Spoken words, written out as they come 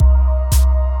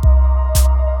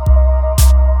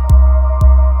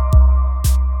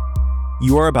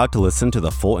You are about to listen to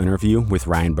the full interview with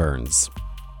Ryan Burns.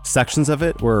 Sections of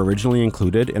it were originally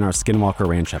included in our Skinwalker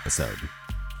Ranch episode.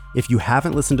 If you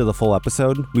haven't listened to the full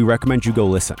episode, we recommend you go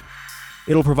listen.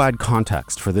 It'll provide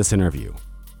context for this interview.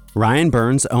 Ryan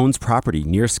Burns owns property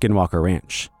near Skinwalker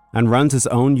Ranch and runs his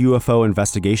own UFO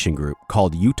investigation group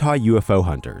called Utah UFO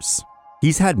Hunters.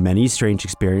 He's had many strange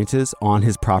experiences on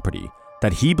his property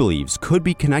that he believes could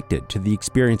be connected to the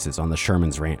experiences on the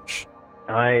Sherman's Ranch.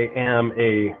 I am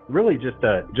really just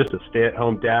a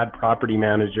stay-at-home dad, property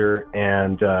manager,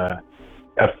 and a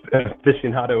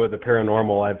aficionado of the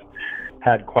paranormal. I've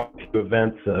had quite a few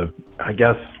events of,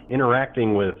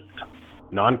 interacting with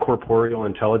non-corporeal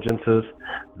intelligences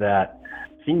that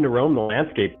seem to roam the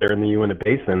landscape there in the Uinta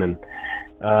Basin. And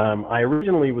I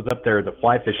originally was up there as a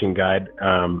fly fishing guide,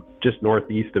 just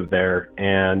northeast of there,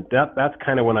 and that's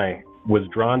kind of when I was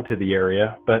drawn to the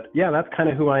area. But yeah, that's kind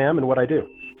of who I am and what I do.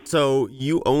 So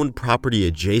you own property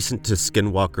adjacent to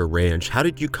Skinwalker Ranch. How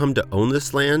did you come to own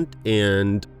this land?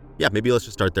 And yeah, maybe let's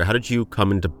just start there. How did you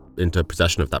come into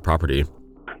possession of that property?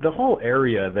 The whole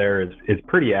area there is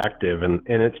pretty active, and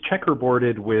it's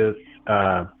checkerboarded with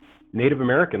Native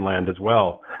American land as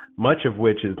well, much of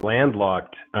which is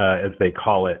landlocked, as they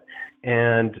call it.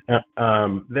 And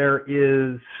there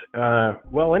is,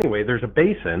 there's a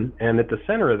basin, and at the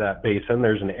center of that basin,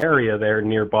 there's an area there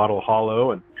near Bottle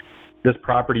Hollow, and this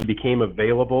property became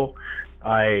available.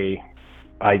 I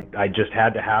just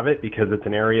had to have it because it's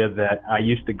an area that I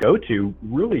used to go to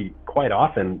really quite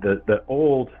often.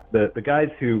 The guys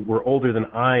who were older than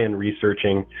I in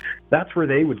researching, that's where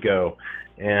they would go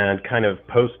and kind of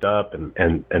post up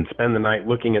and spend the night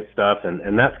looking at stuff.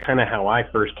 And that's kind of how I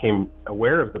first came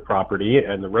aware of the property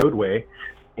and the roadway.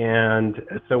 And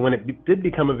so when it did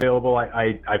become available,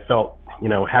 I felt,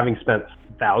 having spent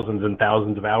thousands and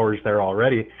thousands of hours there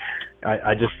already,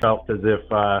 I just felt as if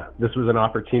this was an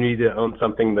opportunity to own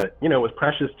something that, was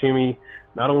precious to me,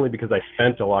 not only because I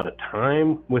spent a lot of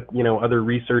time with, other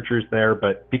researchers there,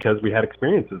 but because we had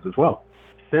experiences as well.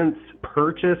 Since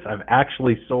purchase, I've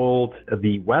actually sold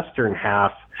the western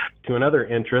half to another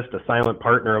interest, a silent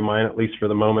partner of mine, at least for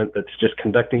the moment, that's just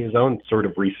conducting his own sort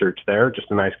of research there. Just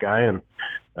a nice guy and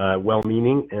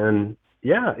well-meaning. And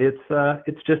yeah,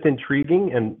 it's just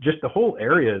intriguing, and just the whole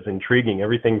area is intriguing.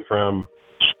 Everything from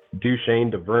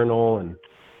Duchesne to Vernal, and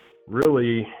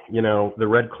really, the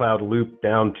Red Cloud Loop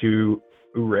down to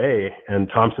Ouray and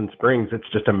Thompson Springs. It's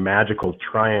just a magical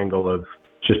triangle of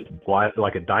just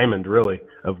like a diamond, really,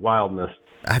 of wildness.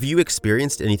 Have you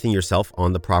experienced anything yourself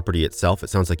on the property itself? It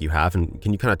sounds like you have. And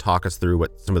can you kind of talk us through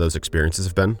what some of those experiences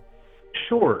have been?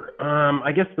 Sure.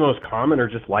 I guess the most common are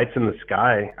just lights in the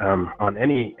sky on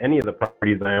any of the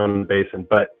properties I own in the basin.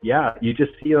 But yeah, you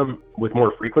just see them with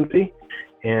more frequency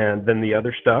and then the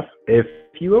other stuff. If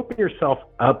you open yourself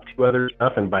up to other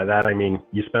stuff, and by that I mean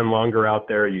you spend longer out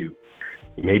there, you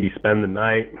maybe spend the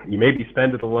night, you maybe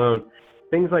spend it alone,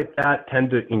 things like that tend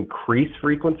to increase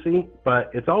frequency, but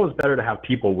it's always better to have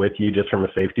people with you just from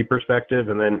a safety perspective,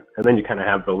 and then you kind of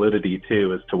have validity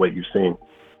too as to what you've seen.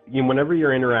 Whenever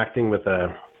you're interacting with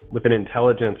an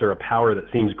intelligence or a power that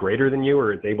seems greater than you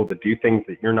or is able to do things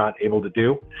that you're not able to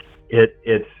do,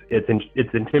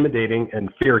 it's intimidating, and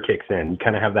fear kicks in. You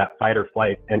kind of have that fight or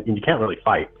flight, and you can't really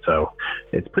fight. So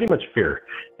it's pretty much fear.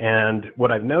 And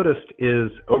what I've noticed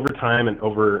is over time and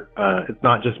it's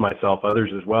not just myself,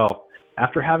 others as well,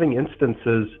 after having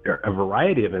instances, a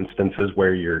variety of instances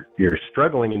where you're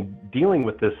struggling and dealing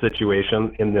with this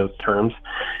situation in those terms,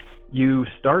 you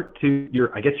start to, your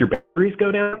batteries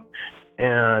go down,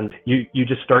 and you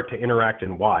just start to interact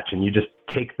and watch, and you just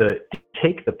take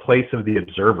the place of the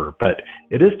observer. But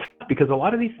it is tough because a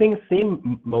lot of these things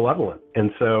seem malevolent,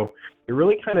 and so you're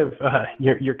really kind of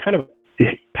you're kind of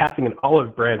passing an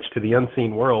olive branch to the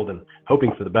unseen world and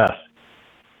hoping for the best.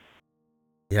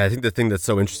 Yeah, I think the thing that's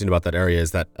so interesting about that area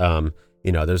is that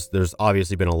there's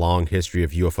obviously been a long history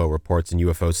of UFO reports and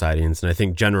UFO sightings, and I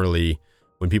think generally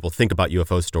when people think about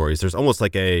UFO stories, there's almost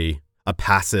like a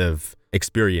passive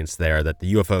experience there, that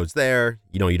the UFO's there,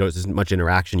 there's isn't much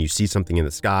interaction, you see something in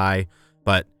the sky.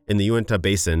 But in the Uinta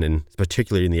Basin, and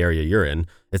particularly in the area you're in,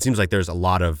 it seems like there's a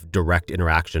lot of direct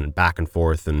interaction and back and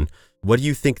forth. And what do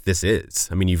you think this is?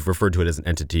 I mean, you've referred to it as an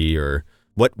entity, or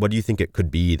what do you think it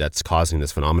could be that's causing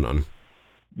this phenomenon?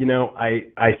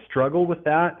 I struggle with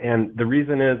that, and the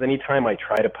reason is anytime I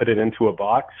try to put it into a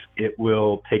box, it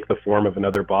will take the form of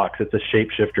another box. It's a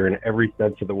shapeshifter in every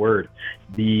sense of the word.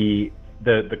 The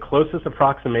closest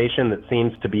approximation that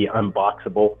seems to be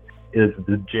unboxable is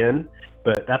the jinn,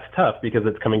 but that's tough because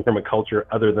it's coming from a culture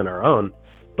other than our own.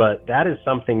 But that is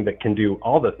something that can do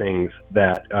all the things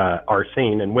that are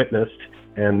seen and witnessed,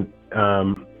 and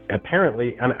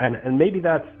apparently, and maybe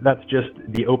that's just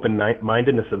the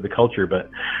open-mindedness of the culture, but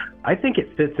I think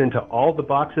it fits into all the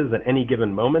boxes at any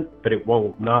given moment, but it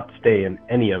will not stay in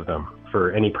any of them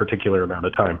for any particular amount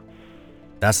of time.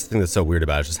 That's the thing that's so weird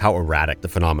about it, is just how erratic the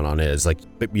phenomenon is. Like,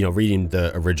 reading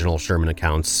the original Sherman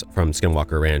accounts from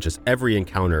Skinwalker Ranch, is every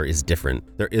encounter is different.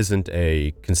 There isn't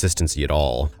a consistency at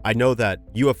all. I know that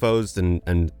UFOs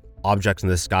and objects in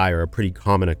the sky are a pretty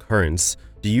common occurrence.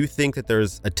 Do you think that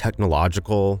there's a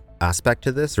technological aspect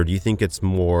to this, or do you think it's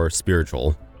more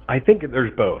spiritual? I think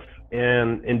there's both,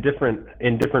 and in different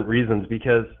reasons,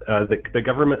 because the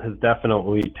government has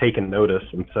definitely taken notice,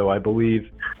 and so I believe,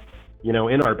 in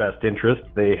our best interest,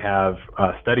 they have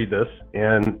studied this.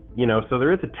 And, so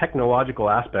there is a technological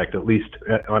aspect, at least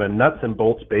on a nuts and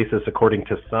bolts basis, according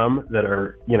to some that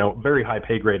are, very high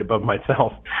pay grade above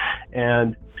myself.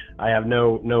 And I have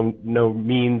no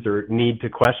means or need to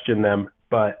question them.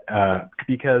 But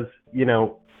because,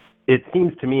 it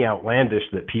seems to me outlandish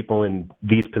that people in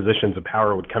these positions of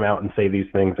power would come out and say these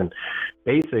things and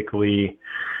basically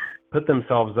put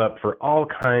themselves up for all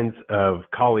kinds of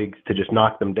colleagues to just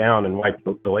knock them down and wipe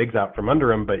the legs out from under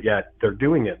them, but yet they're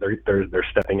doing it. They're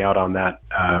stepping out on that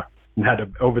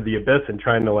over the abyss and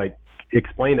trying to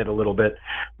explain it a little bit.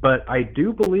 But I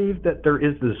do believe that there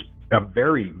is a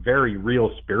very, very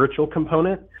real spiritual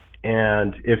component.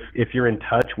 And if you're in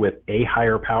touch with a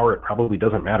higher power, it probably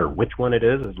doesn't matter which one it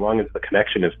is, as long as the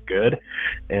connection is good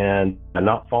and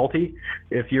not faulty.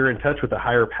 If you're in touch with a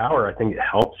higher power, I think it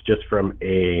helps just from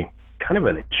a kind of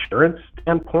an insurance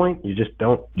standpoint. You just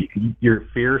your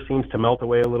fear seems to melt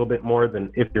away a little bit more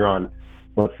than if you're on,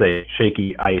 let's say,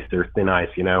 shaky ice or thin ice,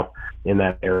 in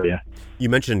that area. You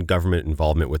mentioned government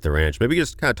involvement with the ranch. Maybe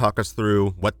just kind of talk us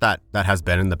through what that has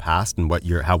been in the past and what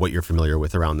you're familiar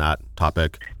with around that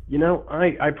topic.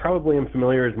 I probably am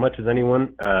familiar as much as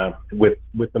anyone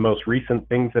with the most recent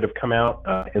things that have come out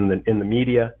in the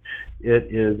media. It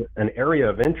is an area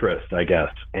of interest, I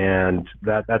guess, and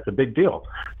that's a big deal.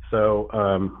 So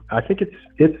I think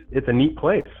it's a neat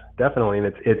place, definitely,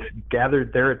 and it's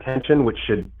gathered their attention, which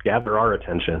should gather our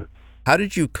attention. How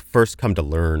did you first come to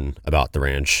learn about the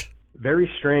ranch? Very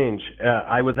strange.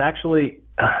 I was actually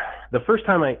the first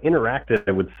time I interacted,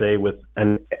 I would say, with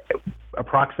an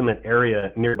approximate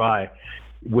area nearby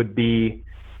would be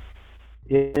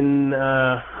in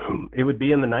the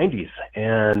 90s,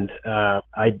 and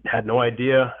I had no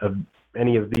idea of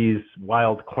any of these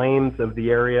wild claims of the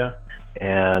area,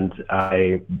 and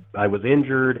I was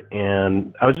injured,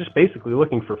 and I was just basically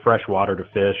looking for fresh water to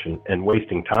fish and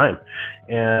wasting time,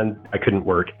 and I couldn't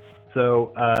work.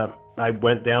 So I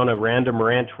went down a random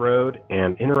ranch road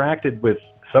and interacted with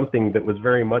something that was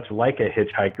very much like a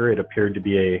hitchhiker. It appeared to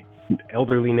be a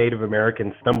elderly Native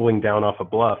American stumbling down off a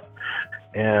bluff,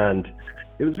 and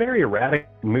it was very erratic,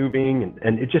 moving,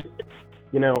 and it just,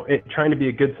 trying to be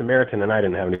a good Samaritan, and I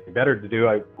didn't have anything better to do.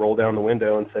 I rolled down the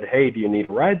window and said, "Hey, do you need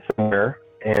a ride somewhere?"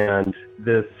 And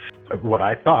this, what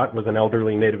I thought was an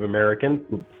elderly Native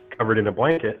American covered in a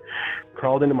blanket,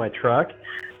 crawled into my truck,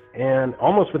 and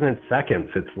almost within seconds,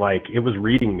 it's like it was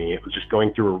reading me. It was just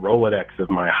going through a Rolodex of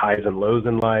my highs and lows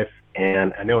in life.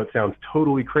 And I know it sounds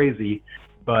totally crazy,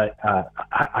 but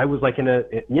I was like in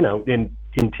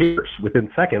tears within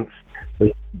seconds.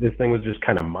 This thing was just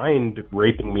kind of mind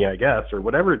raping me, I guess, or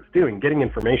whatever it's doing, getting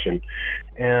information.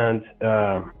 And,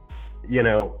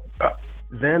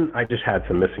 then I just had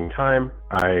some missing time.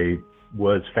 I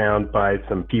was found by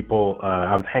some people.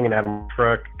 I was hanging out in my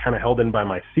truck, kind of held in by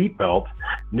my seatbelt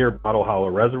near Bottle Hollow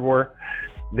Reservoir.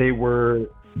 They were,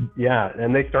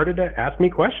 and they started to ask me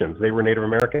questions. They were Native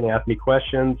American, they asked me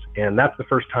questions, and that's the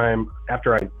first time,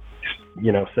 after I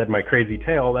said my crazy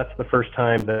tale, that's the first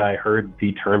time that I heard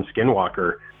the term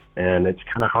Skinwalker, and it's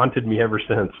kind of haunted me ever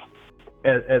since.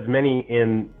 As many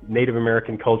in Native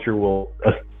American culture will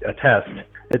attest,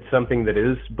 it's something that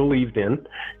is believed in,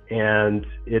 and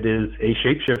it is a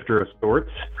shapeshifter of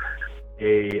sorts,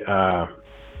 a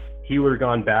healer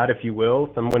gone bad, if you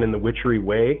will, someone in the witchery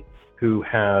way who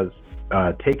has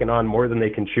taken on more than they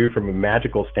can chew from a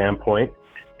magical standpoint,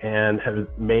 and has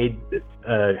made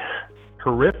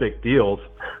horrific deals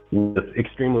with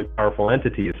extremely powerful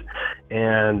entities.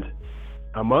 And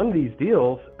among these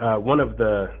deals, one of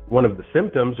the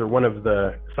symptoms, or one of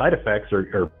the side effects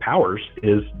or powers,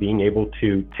 is being able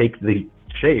to take the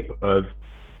shape of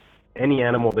any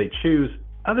animal they choose,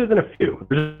 other than a few.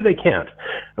 They can't,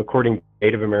 according to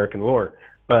Native American lore.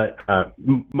 But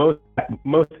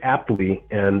most aptly,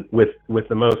 and with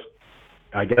the most,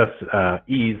 I guess,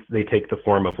 ease, they take the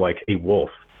form of like a wolf.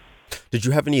 Did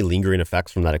you have any lingering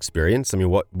effects from that experience? I mean,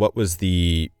 what was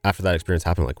after that experience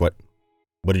happened, like what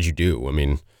did you do? I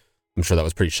mean, I'm sure that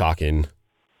was pretty shocking.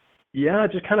 Yeah,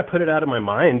 just kind of put it out of my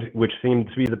mind, which seemed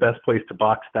to be the best place to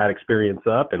box that experience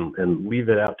up and leave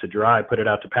it out to dry, put it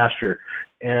out to pasture.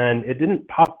 And it didn't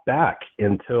pop back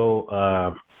until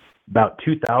about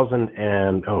 2000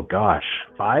 and, oh gosh,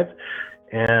 5.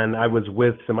 And I was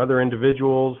with some other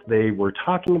individuals. They were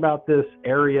talking about this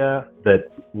area that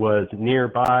was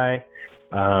nearby.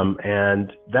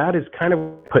 And that is kind of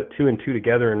put 2 and 2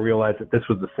 together and realized that this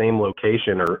was the same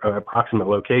location or approximate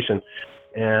location.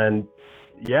 And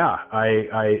yeah,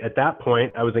 I at that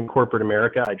point I was in corporate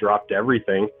America. I dropped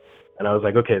everything, and I was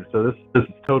like, okay, so this is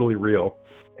totally real.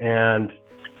 And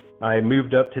I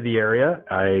moved up to the area.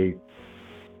 I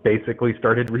basically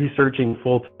started researching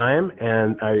full time,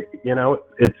 and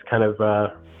it's kind of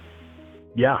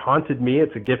haunted me.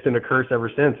 It's a gift and a curse ever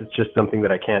since. It's just something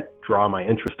that I can't draw my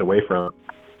interest away from.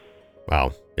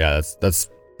 Wow, yeah, that's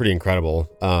pretty incredible.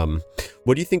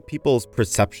 What do you think people's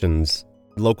perceptions?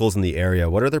 Locals in the area,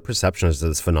 what are their perceptions of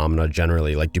this phenomena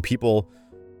generally? Like, do people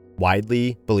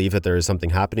widely believe that there is something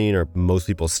happening, or most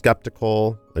people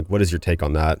skeptical? Like, what is your take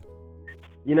on that?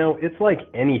 It's like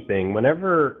anything.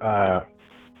 Whenever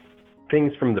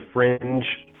things from the fringe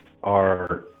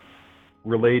are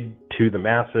relayed to the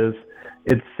masses,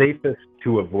 it's safest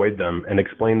to avoid them and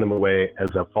explain them away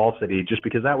as a falsity, just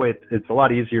because that way it's a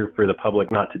lot easier for the public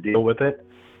not to deal with it.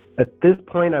 At this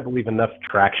point, I believe enough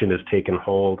traction has taken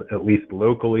hold, at least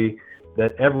locally,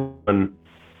 that everyone,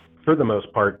 for the most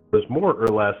part, is more or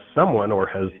less someone or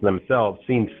has themselves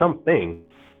seen something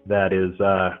that is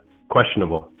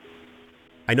questionable.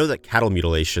 I know that cattle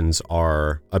mutilations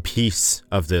are a piece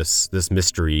of this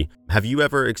mystery. Have you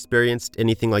ever experienced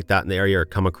anything like that in the area, or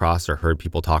come across or heard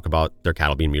people talk about their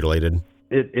cattle being mutilated?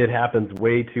 It happens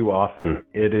way too often.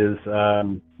 It is,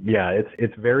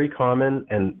 it's very common,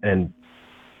 and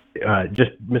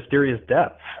just mysterious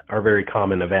deaths are very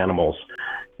common of animals,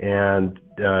 and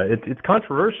it's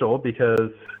controversial because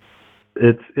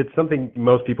it's something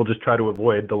most people just try to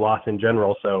avoid, the loss in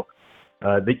general. So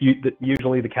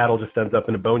usually the cattle just ends up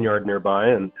in a boneyard nearby,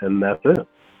 and that's it.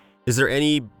 Is there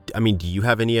any? Do you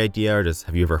have any idea, or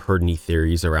have you ever heard any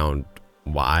theories around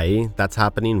why that's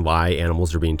happening? Why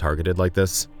animals are being targeted like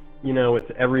this?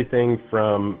 It's everything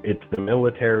from, it's the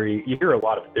military. You hear a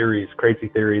lot of theories, crazy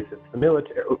theories. It's the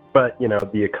military, but,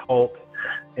 the occult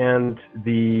and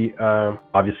the,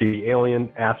 obviously the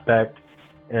alien aspect.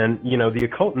 And, the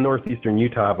occult in northeastern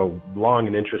Utah have a long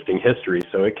and interesting history.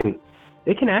 So it can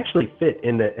actually fit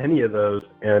into any of those.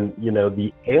 And,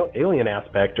 the alien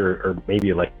aspect, or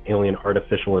maybe like alien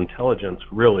artificial intelligence,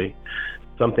 really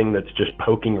something that's just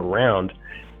poking around.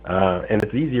 And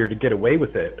it's easier to get away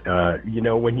with it,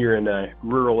 when you're in a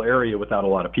rural area without a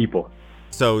lot of people.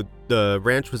 So the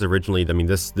ranch was originally,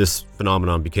 this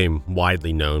phenomenon became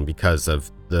widely known because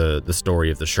of the story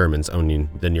of the Shermans owning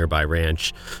the nearby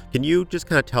ranch. Can you just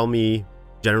kind of tell me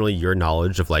generally your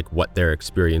knowledge of like what their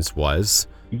experience was?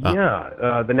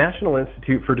 The National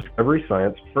Institute for Discovery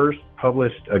Science first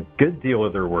published a good deal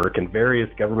of their work, and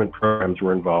various government programs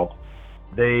were involved.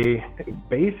 They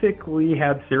basically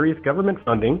had serious government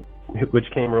funding,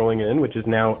 which came rolling in, which is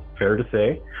now fair to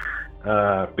say,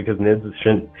 because NIDS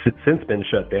has since been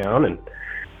shut down,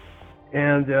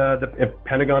 and the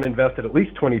Pentagon invested at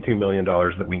least $22 million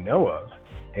that we know of.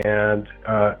 And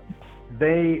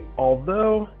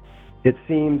although it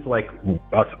seems like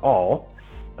us all,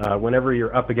 whenever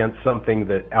you're up against something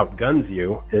that outguns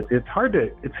you, it's hard to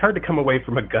come away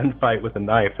from a gunfight with a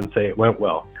knife and say it went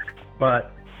well.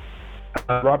 But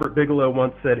Robert Bigelow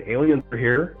once said, aliens are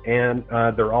here, and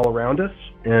they're all around us.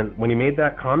 And when he made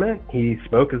that comment, he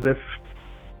spoke as if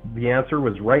the answer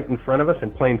was right in front of us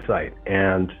in plain sight.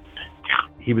 And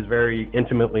he was very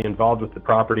intimately involved with the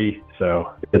property,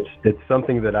 so it's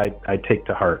something that I take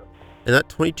to heart. And that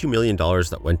 $22 million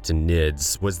that went to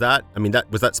NIDS, was that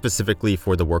specifically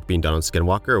for the work being done on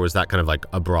Skinwalker, or was that kind of like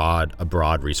a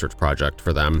broad research project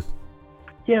for them?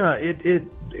 Yeah,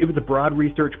 it was a broad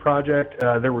research project.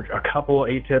 There were a couple,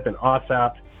 ATIP and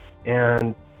OSAP,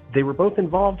 and they were both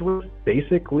involved with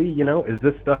basically, is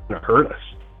this stuff going to hurt us?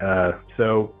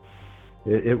 So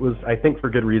it was, I think, for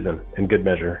good reason and good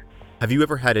measure. Have you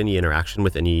ever had any interaction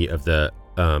with any of the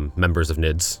members of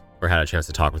NIDS, or had a chance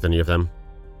to talk with any of them?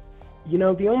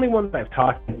 The only one that I've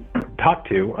talked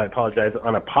to, I apologize,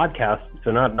 on a podcast,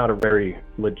 so not a very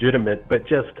legitimate, but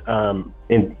just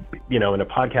in a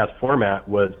podcast format,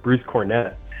 was Bruce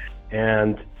Cornett,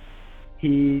 and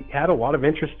he had a lot of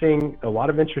interesting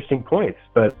points.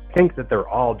 But I think that they're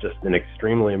all just an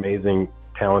extremely amazing,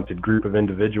 talented group of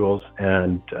individuals,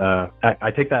 and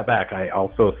I take that back. I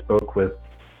also spoke with,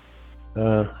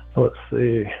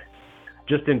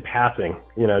 just in passing,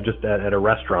 just at a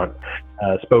restaurant,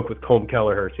 spoke with Colm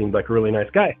Kelleher. Seemed like a really nice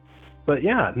guy. But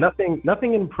yeah,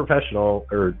 nothing in professional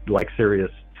or like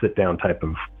serious sit down type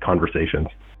of conversations.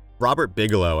 Robert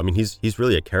Bigelow, I mean, he's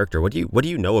really a character. What do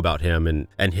you know about him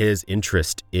and his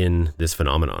interest in this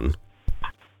phenomenon?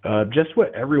 Just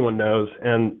what everyone knows,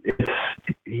 and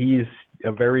he's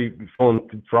a very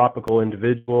philanthropical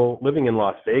individual living in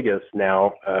Las Vegas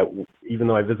now. Even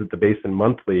though I visit the basin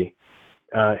monthly,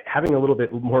 having a little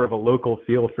bit more of a local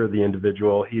feel for the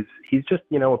individual. He's just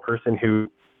a person who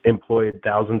employed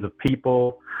thousands of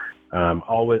people.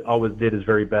 Always did his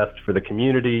very best for the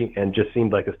community, and just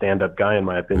seemed like a stand-up guy, in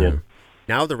my opinion.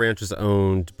 Now the ranch is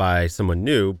owned by someone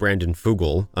new, Brandon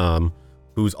Fugel,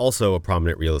 who's also a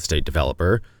prominent real estate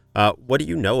developer. What do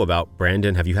you know about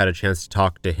Brandon? Have you had a chance to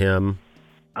talk to him?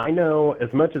 I know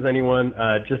as much as anyone,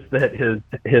 just that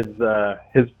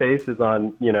his face is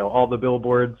on all the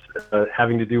billboards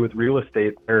having to do with real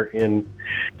estate there in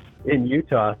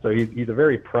Utah. So he's a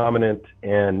very prominent,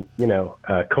 and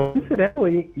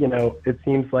coincidentally, it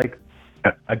seems like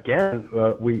again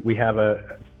we have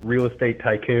a real estate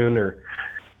tycoon or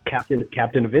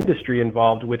captain of industry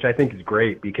involved, which I think is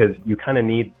great, because you kind of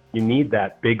need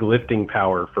that big lifting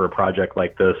power for a project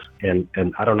like this, and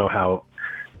I don't know how,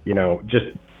 that's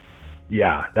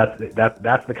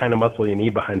the kind of muscle you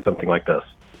need behind something like this.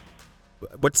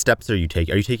 What steps are you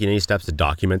taking? Are you taking any steps to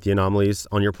document the anomalies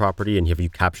on your property, and have you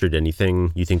captured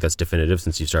anything you think that's definitive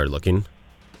since you started looking?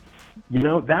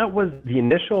 That was the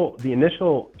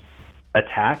initial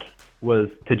attack, was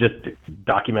to just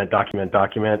document,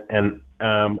 and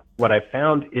what I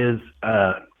found is,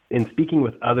 in speaking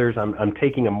with others, I'm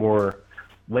taking a more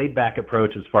laid-back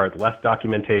approach as far as less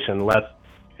documentation, less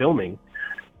filming,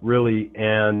 really,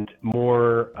 and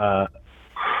more,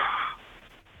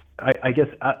 I guess,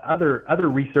 other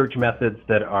research methods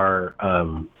that are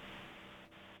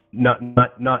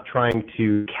not trying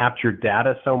to capture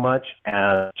data so much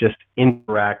as just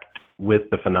interact with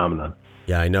the phenomenon.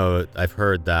 Yeah, I know. I've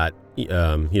heard that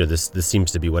this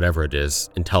seems to be, whatever it is,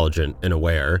 intelligent and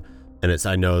aware. And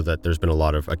I know that there's been a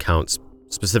lot of accounts,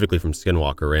 specifically from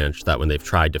Skinwalker Ranch, that when they've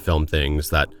tried to film things,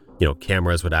 that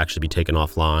cameras would actually be taken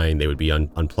offline, they would be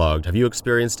unplugged. Have you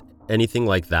experienced anything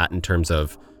like that in terms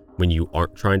of when you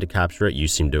aren't trying to capture it? You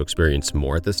seem to experience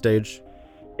more at this stage.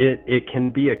 It can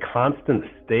be a constant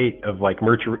state of like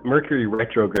Mercury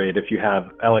retrograde. If you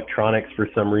have electronics for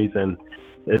some reason,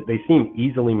 they seem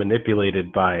easily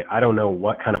manipulated by, I don't know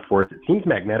what kind of force. It seems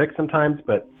magnetic sometimes,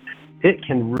 but it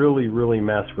can really, really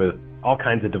mess with all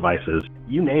kinds of devices.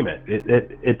 You name it.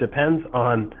 It depends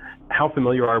on how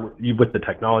familiar are you with the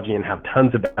technology and have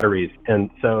tons of batteries. And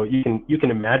so you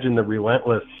can imagine the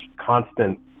relentless,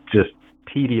 constant, just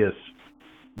tedious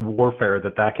warfare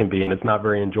that can be, and it's not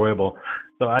very enjoyable.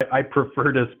 So I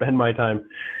prefer to spend my time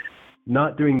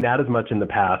not doing that as much in the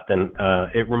past. And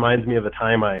it reminds me of a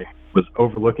time I was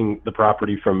overlooking the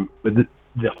property from the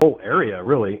whole area,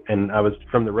 really. And I was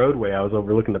from the roadway, I was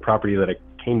overlooking the property that I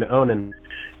came to own. And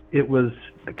it was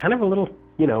kind of a little,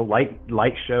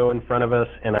 light show in front of us.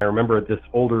 And I remember this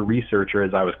older researcher,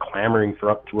 as I was clamoring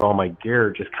up through all my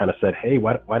gear, just kind of said, "Hey,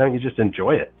 why don't you just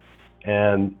enjoy it?"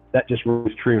 And that just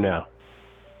rings true now.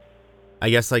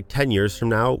 I guess like 10 years from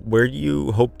now, where do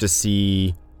you hope to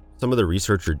see some of the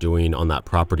research you're doing on that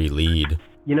property lead?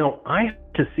 I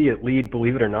hope to see it lead,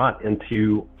 believe it or not,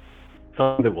 into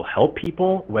something that will help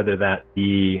people, whether that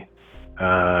be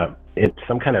it's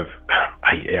some kind of,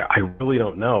 I really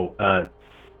don't know,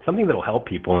 something that will help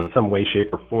people in some way, shape,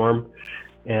 or form.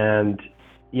 And,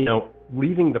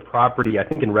 leaving the property, I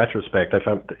think in retrospect,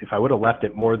 if I would have left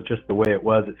it more just the way it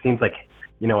was, it seems like,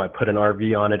 I put an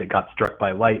RV on it, it got struck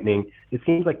by lightning. It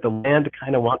seems like the land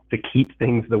kind of wants to keep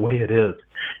things the way it is.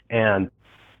 And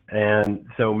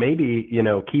so maybe,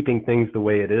 keeping things the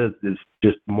way it is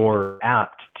just more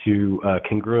apt to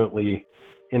congruently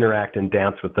interact and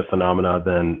dance with the phenomena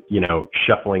than,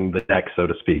 shuffling the deck, so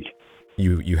to speak.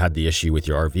 You had the issue with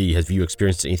your RV. Have you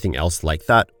experienced anything else like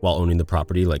that while owning the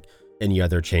property? Like any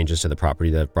other changes to the property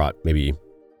that have brought maybe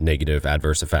negative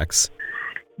adverse effects?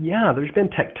 Yeah, there's been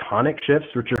tectonic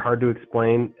shifts, which are hard to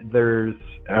explain. There's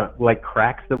like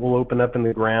cracks that will open up in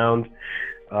the ground,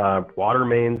 water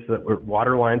lines that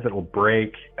will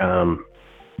break,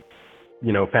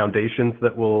 foundations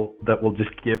that will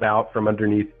just give out from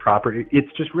underneath property.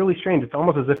 It's just really strange. It's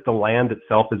almost as if the land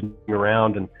itself is moving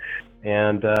around,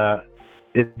 and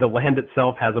the land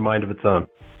itself has a mind of its own.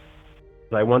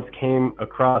 I once came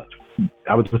across,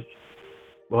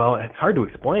 it's hard to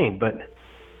explain, but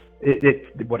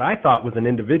it what I thought was an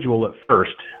individual at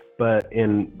first, but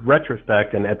in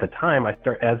retrospect and at the time,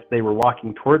 as they were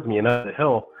walking towards me and up the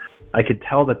hill, I could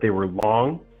tell that they were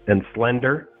long and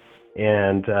slender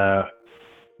and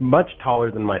much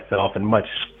taller than myself and much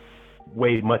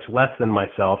weighed much less than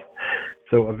myself.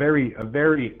 So a very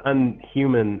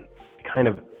unhuman kind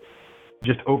of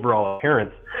just overall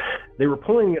appearance. They were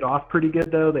pulling it off pretty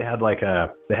good though. They had like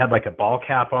a ball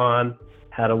cap on,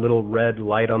 had a little red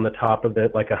light on the top of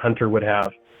it, like a hunter would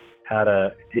have.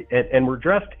 And were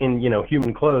dressed in,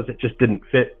 human clothes. It just didn't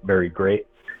fit very great.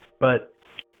 But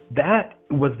that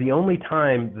was the only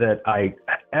time that I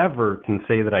ever can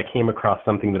say that I came across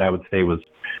something that I would say was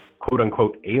quote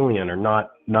unquote alien, or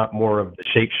not more of the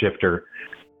shapeshifter.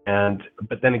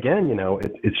 But then again,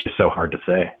 it's just so hard to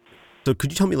say. So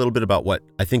could you tell me a little bit about what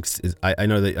I think I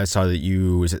know that I saw that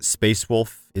is it Space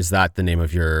Wolf? Is that the name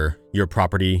of your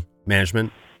property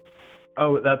management?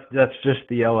 Oh, that's just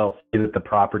the LLC that the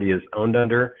property is owned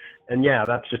under. And yeah,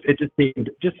 it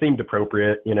just seemed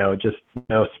appropriate,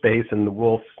 space and the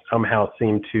wolf somehow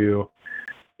seemed to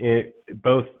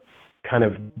both kind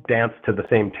of dance to the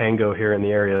same tango here in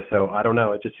the area. So I don't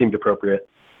know, it just seemed appropriate.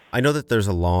 I know that there's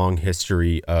a long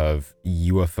history of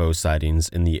UFO sightings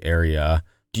in the area.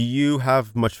 Do you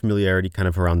have much familiarity kind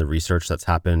of around the research that's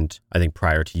happened, I think,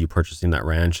 prior to you purchasing that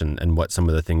ranch and what some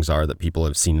of the things are that people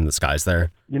have seen in the skies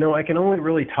there? I can only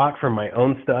really talk from my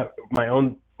own stuff, my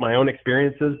own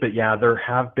experiences, but yeah, there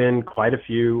have been quite a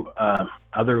few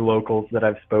other locals that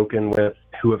I've spoken with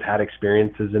who have had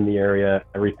experiences in the area,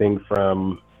 everything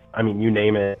from, you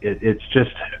name it. It's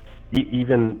just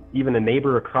even a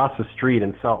neighbor across the street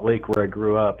in Salt Lake where I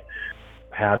grew up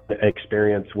had an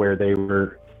experience where they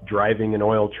were driving an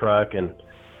oil truck and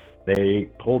they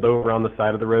pulled over on the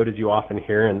side of the road, as you often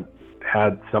hear, and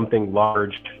had something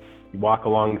large walk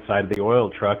along the side of the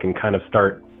oil truck and kind of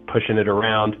start pushing it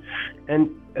around. And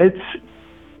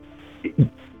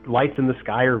lights in the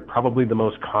sky are probably the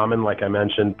most common, like I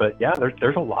mentioned, but yeah, there's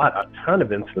a ton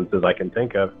of instances I can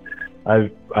think of.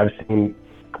 I've seen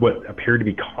what appear to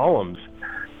be columns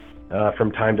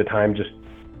from time to time just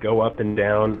go up and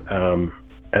down.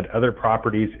 At other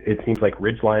properties, it seems like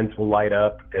ridge lines will light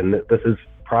up, and this is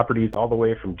properties all the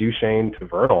way from Duchesne to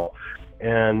Vernal,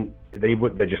 and they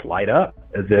just light up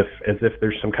as if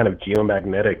there's some kind of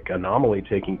geomagnetic anomaly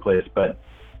taking place. But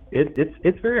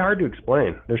it's very hard to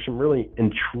explain. There's some really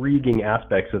intriguing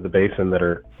aspects of the basin that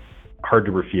are hard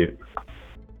to refute.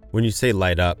 When you say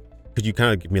light up, could you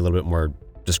kind of give me a little bit more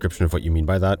description of what you mean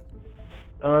by that?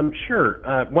 Sure.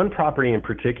 One property in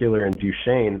particular in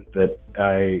Duchesne that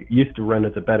I used to run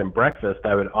as a bed and breakfast,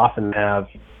 I would often have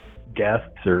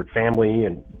guests or family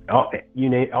and all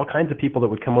kinds of people that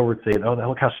would come over and say, "Oh,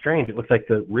 look how strange! It looks like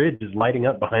the ridge is lighting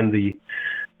up behind the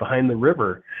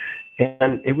river,"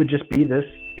 and it would just be this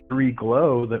eerie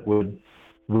glow that would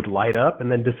light up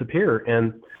and then disappear.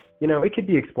 And it could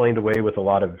be explained away with a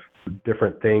lot of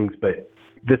different things, but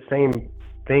the same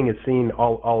thing is seen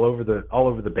all over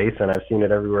the basin. I've seen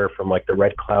it everywhere from like the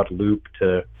Red Cloud Loop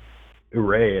to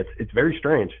Ouray. It's very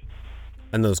strange.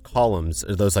 And those columns,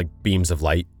 are those like beams of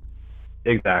light?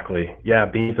 Exactly. Yeah,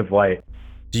 beams of light.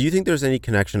 Do you think there's any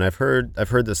connection? I've heard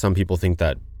that some people think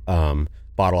that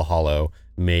Bottle Hollow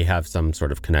may have some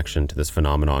sort of connection to this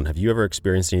phenomenon. Have you ever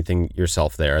experienced anything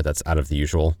yourself there that's out of the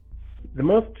usual? The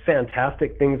most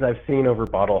fantastic things I've seen over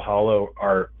Bottle Hollow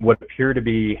are what appear to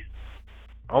be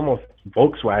almost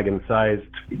Volkswagen-sized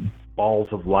balls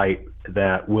of light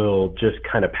that will just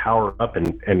kind of power up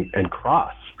and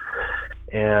cross,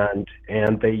 and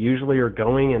they usually are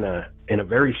going in a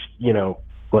very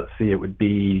let's see, it would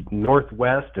be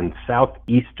northwest and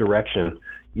southeast direction,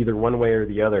 either one way or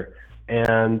the other,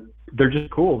 and they're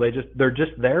just cool. They're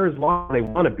just there as long as they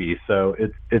want to be. So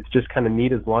it's just kind of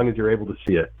neat as long as you're able to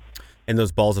see it. And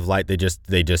those balls of light, they just,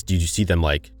 do you see them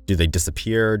do they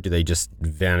disappear? Do they just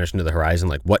vanish into the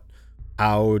horizon?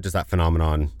 How does that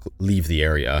phenomenon leave the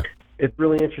area? It's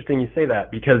really interesting you say that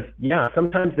because, yeah,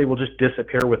 sometimes they will just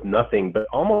disappear with nothing, but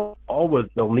almost always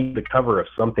they'll need the cover of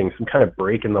something, some kind of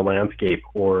break in the landscape,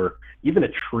 or even a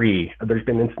tree. There's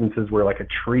been instances where a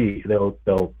tree, they'll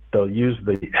use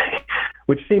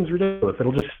which seems ridiculous.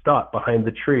 It'll just stop behind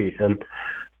the tree, and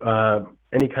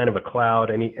any kind of a cloud,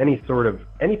 any sort of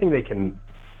anything they can,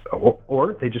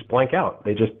 or they just blank out.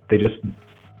 They just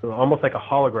almost like a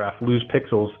holograph, lose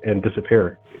pixels and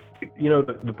disappear.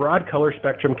 The broad color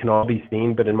spectrum can all be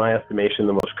seen, but in my estimation,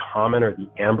 the most common are the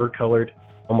amber colored,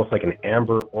 almost like an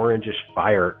amber orangish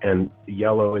fire, and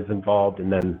yellow is involved,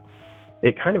 and then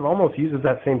it kind of almost uses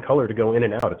that same color to go in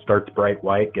and out. It starts bright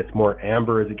white, gets more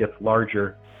amber as it gets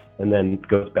larger, and then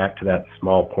goes back to that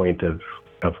small point of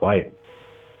light.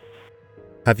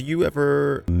 Have you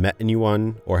ever met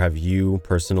anyone, or have you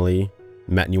personally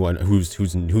met anyone who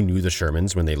knew the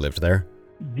Shermans when they lived there?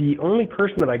 The only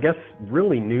person that I guess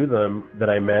really knew them that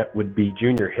I met would be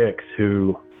Junior Hicks,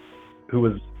 who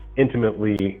was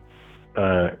intimately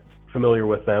familiar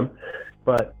with them,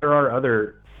 but there are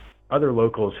other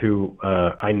locals who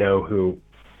I know who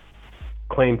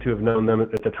claim to have known them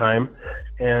at the time,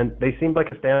 and they seemed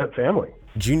like a stand-up family.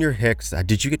 Junior Hicks,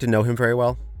 did you get to know him very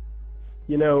well?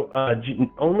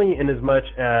 Only in as much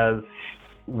as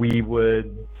we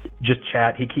would just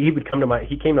chat. He came to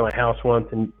my house once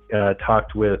and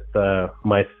talked with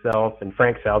myself and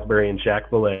Frank Salisbury and Jacques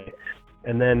Vallée.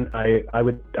 And then I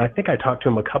think I talked to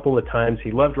him a couple of times.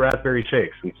 He loved raspberry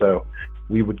shakes, and so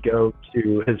we would go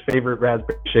to his favorite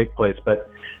raspberry shake place. But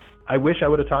I wish I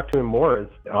would have talked to him more as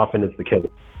often as the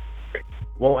kid.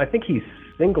 Well, I think he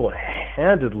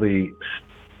single-handedly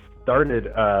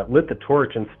lit the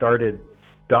torch and started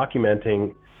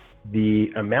documenting the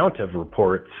amount of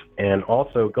reports, and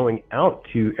also going out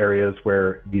to areas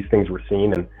where these things were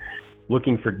seen and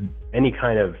looking for any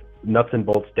kind of nuts and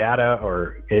bolts data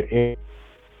or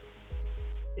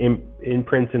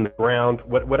imprints in the ground.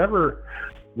 Whatever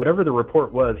the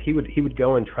report was, he would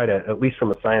go and try to, at least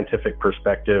from a scientific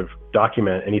perspective,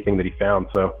 document anything that he found.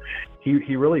 So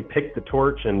he really picked the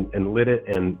torch and lit it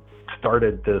and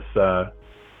started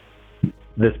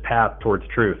this path towards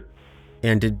truth.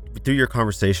 And through your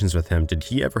conversations with him, did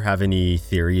he ever have any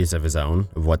theories of his own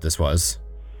of what this was?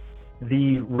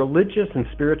 The religious and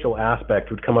spiritual aspect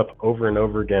would come up over and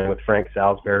over again with Frank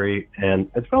Salisbury,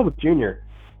 and as well with Junior.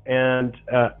 And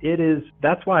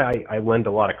that's why I lend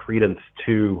a lot of credence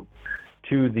to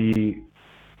the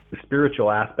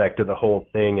spiritual aspect of the whole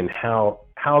thing, and how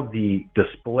the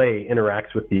display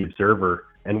interacts with the observer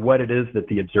and what it is that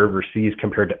the observer sees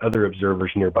compared to other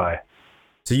observers nearby.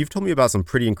 So you've told me about some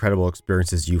pretty incredible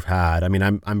experiences you've had. I mean,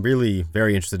 I'm really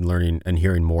very interested in learning and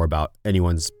hearing more about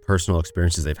anyone's personal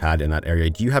experiences they've had in that area.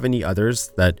 Do you have any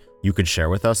others that you could share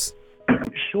with us?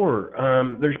 Sure.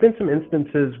 There's been some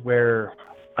instances where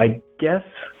I guess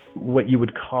what you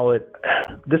would call it,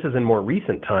 this is in more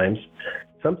recent times,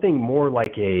 something more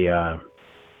like an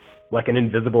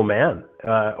invisible man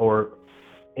or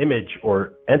image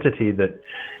or entity that,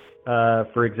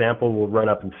 for example, will run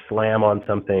up and slam on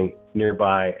something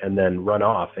nearby and then run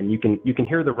off. And you can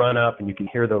hear the run up, and you can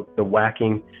hear the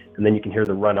whacking, and then you can hear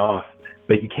the run off,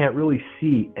 but you can't really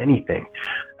see anything.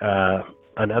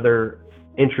 Another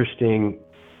interesting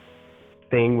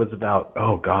thing was about,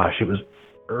 it was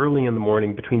early in the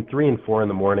morning, between 3 and 4 in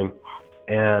the morning,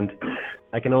 and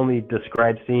I can only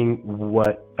describe seeing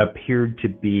what appeared to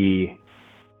be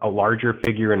a larger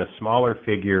figure and a smaller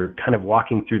figure kind of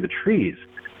walking through the trees.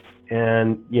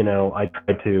 And, I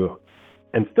tried to,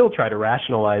 and still try to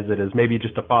rationalize it as maybe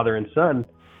just a father and son,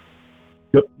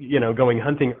 going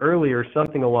hunting early or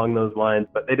something along those lines,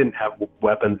 but they didn't have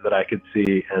weapons that I could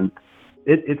see. And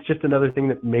it's just another thing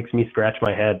that makes me scratch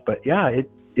my head. But yeah,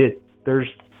 there's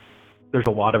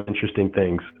a lot of interesting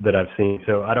things that I've seen.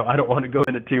 So I don't want to go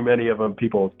into too many of them.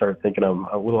 People start thinking I'm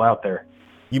a little out there.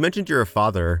 You mentioned you're a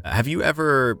father. Have you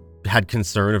ever had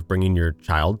concern of bringing your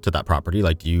child to that property?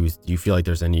 Like, do you feel like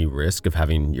there's any risk of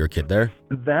having your kid there?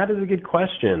 That is a good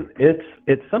question.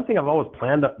 It's something I've always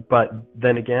planned, but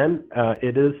then again,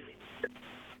 it is,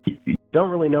 you don't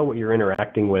really know what you're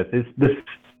interacting with.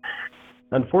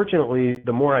 Unfortunately,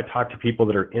 the more I talk to people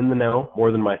that are in the know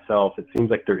more than myself, it seems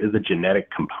like there is a genetic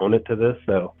component to this.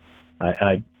 So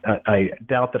I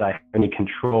doubt that I have any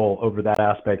control over that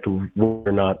aspect of whether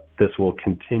or not this will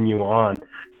continue on.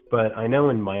 But I know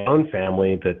in my own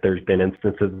family that there's been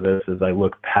instances of this. As I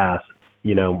look past,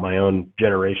 my own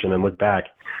generation and look back,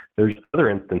 there's other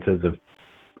instances of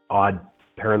odd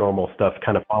paranormal stuff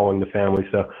kind of following the family.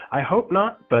 So I hope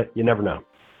not, but you never know.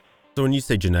 So when you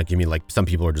say genetic, you mean like some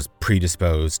people are just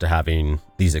predisposed to having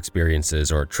these experiences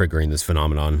or triggering this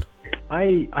phenomenon?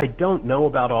 I don't know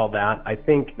about all that. I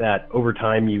think that over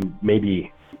time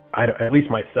at least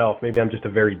myself, maybe I'm just a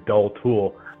very dull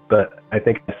tool, but I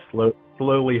think I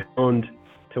slowly honed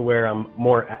to where I'm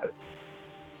more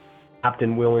apt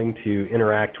and willing to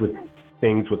interact with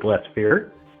things with less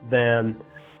fear than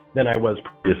I was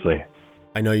previously.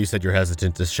 I know you said you're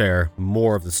hesitant to share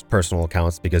more of the personal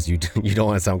accounts because you don't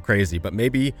want to sound crazy, but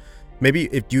maybe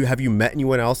have you met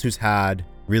anyone else who's had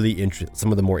really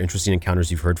some of the more interesting encounters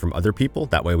you've heard from other people?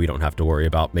 That way we don't have to worry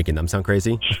about making them sound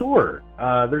crazy. Sure.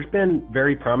 There's been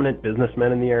very prominent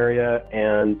businessmen in the area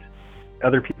and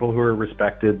other people who are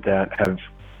respected that have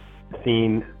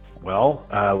seen,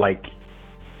 like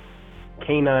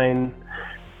canine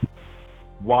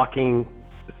walking,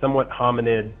 somewhat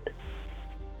hominid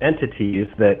entities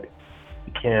that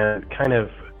can kind of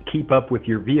keep up with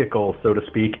your vehicle, so to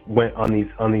speak, on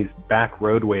these back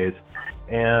roadways.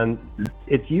 And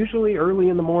it's usually early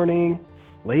in the morning,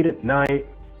 late at night,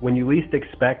 when you least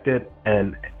expect it.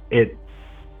 And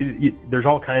there's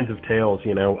all kinds of tales,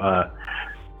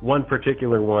 one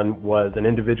particular one was an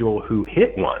individual who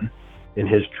hit one in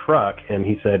his truck, and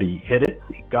he said he hit it,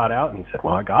 he got out, and he said,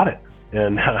 well, I got it.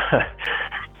 And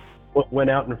went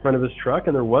out in front of his truck,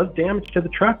 and there was damage to the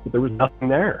truck, but there was nothing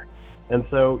there. And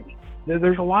so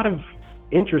there's a lot of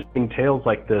interesting tales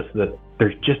like this that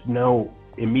there's just no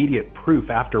immediate proof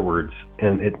afterwards,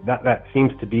 and that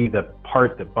seems to be the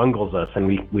part that bungles us, and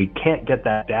we can't get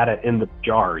that data in the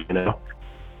jar, you know.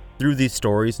 Through these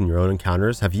stories and your own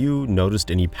encounters, have you noticed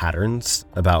any patterns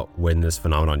about when this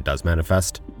phenomenon does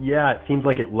manifest? Yeah, it seems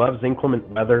like it loves inclement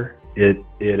weather. It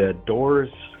adores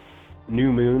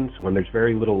new moons when there's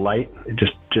very little light,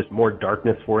 just more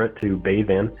darkness for it to bathe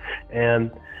in.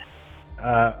 And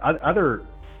other,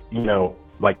 you know,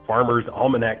 like Farmer's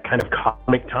Almanac kind of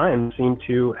cosmic times seem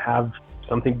to have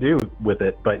something to do with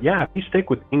it. But yeah, if you stick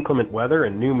with inclement weather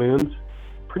and new moons,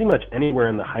 pretty much anywhere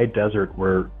in the high desert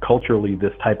where culturally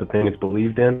this type of thing is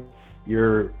believed in,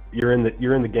 you're in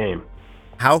the game.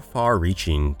 How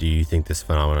far-reaching do you think this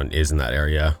phenomenon is in that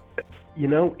area? You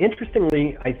know,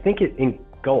 interestingly, I think it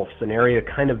engulfs an area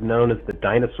kind of known as the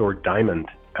dinosaur diamond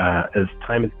as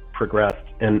time has progressed,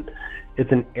 and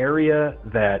it's an area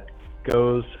that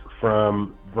goes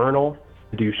from Vernal,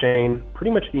 Duchesne,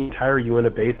 pretty much the entire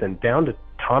Uinta Basin, down to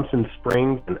Thompson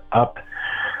Springs and up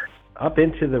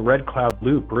into the Red Cloud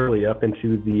Loop, really up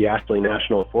into the Ashley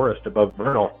National Forest above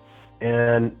Vernal.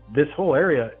 And this whole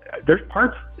area, there's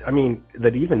parts, I mean,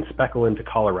 that even speckle into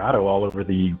Colorado all over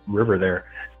the river there.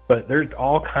 But there's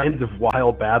all kinds of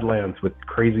wild badlands with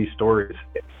crazy stories,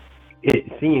 it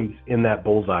seems, in that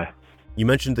bullseye. You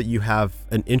mentioned that you have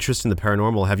an interest in the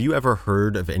paranormal. Have you ever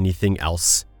heard of anything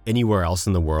else, anywhere else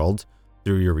in the world,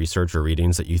 through your research or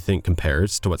readings that you think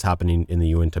compares to what's happening in the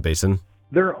Uinta Basin?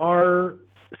 There are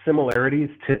similarities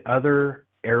to other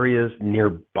areas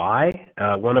nearby,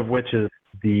 one of which is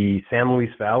the San Luis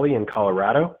Valley in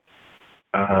Colorado.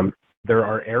 There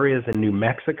are areas in New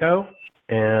Mexico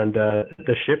and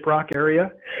the Shiprock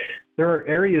area. There are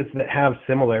areas that have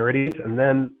similarities, and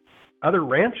then other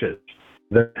ranches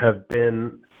that have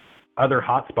been other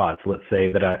hotspots, let's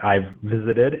say, that I've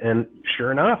visited. And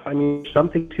sure enough, I mean,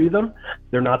 something to them.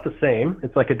 They're not the same.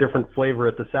 It's like a different flavor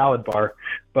at the salad bar.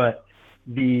 But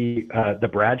the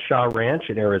Bradshaw Ranch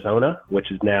in Arizona,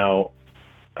 which is now,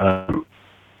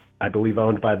 I believe,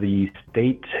 owned by the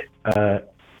state,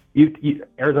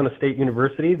 Arizona State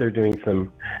University. They're doing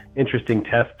some interesting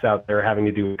tests out there having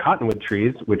to do with cottonwood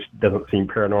trees, which doesn't seem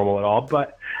paranormal at all.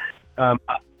 But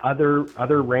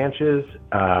other ranches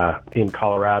in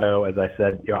Colorado, as I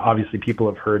said, you know, obviously people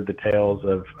have heard the tales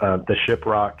of the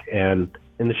Shiprock, and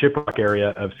in the Shiprock area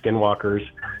of Skinwalkers.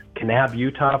 Kanab,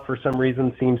 Utah, for some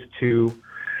reason, seems to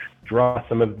draw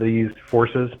some of these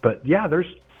forces. But yeah,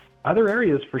 there's other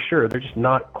areas for sure. They're just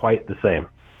not quite the same.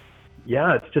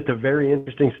 Yeah, it's just a very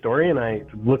interesting story, and I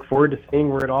look forward to seeing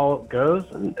where it all goes.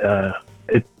 And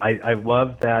I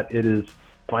love that it is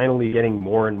finally getting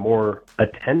more and more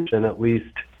attention, at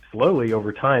least slowly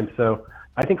over time. So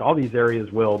I think all these areas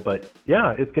will, but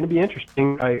yeah, it's going to be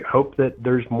interesting. I hope that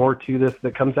there's more to this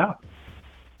that comes out.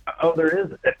 Oh, there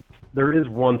is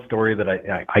one story that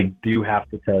I do have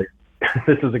to tell you.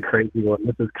 This is a crazy one.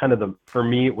 This is kind of for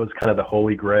me, it was kind of the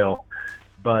holy grail,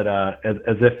 but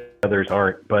as if others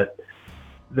aren't. But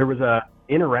there was a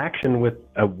interaction with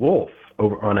a wolf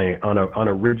over on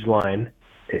a ridge line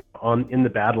in the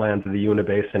Badlands of the Uinta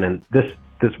Basin, and this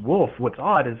wolf. What's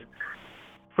odd is,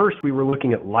 first we were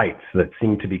looking at lights that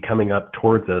seemed to be coming up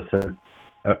towards us, and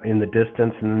in the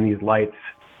distance, and then these lights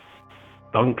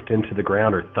thunked into the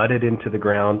ground or thudded into the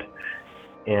ground,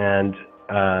 and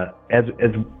as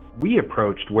we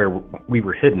approached where we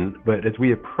were hidden, but as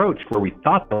we approached where we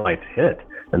thought the lights hit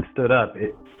and stood up,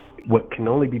 what can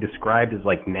only be described as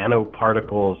like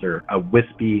nanoparticles or a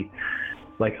wispy,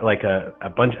 like a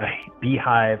bunch of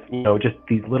beehive, you know, just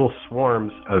these little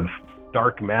swarms of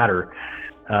dark matter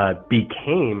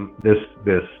became this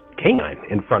canine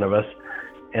in front of us.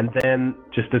 And then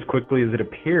just as quickly as it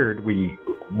appeared, we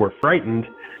were frightened,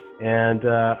 and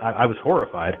I was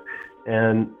horrified,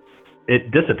 and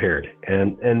it disappeared.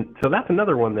 And so that's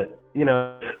another one that, you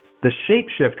know, the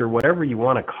shapeshifter, whatever you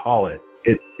want to call it,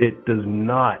 it does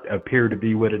not appear to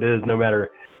be what it is, no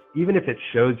matter, even if it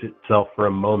shows itself for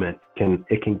a moment,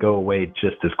 it can go away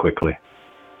just as quickly.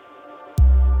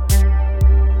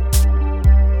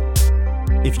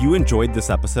 If you enjoyed this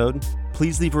episode,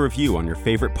 please leave a review on your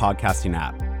favorite podcasting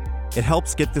app. It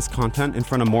helps get this content in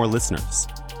front of more listeners,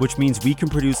 which means we can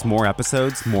produce more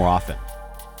episodes more often.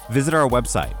 Visit our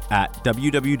website at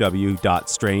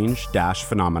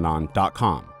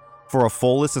www.strange-phenomenon.com for a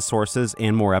full list of sources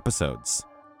and more episodes.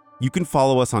 You can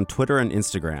follow us on Twitter and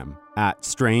Instagram at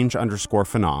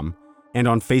strange_phenom, and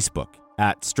on Facebook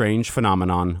at Strange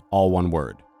Phenomenon, all one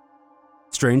word.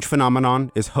 Strange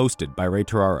Phenomenon is hosted by Ray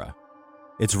Tarara.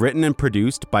 It's written and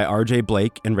produced by RJ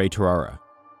Blake and Ray Tarara.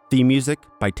 Theme music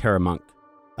by Tara Monk.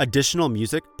 Additional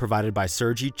music provided by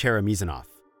Sergei Cheremizanov.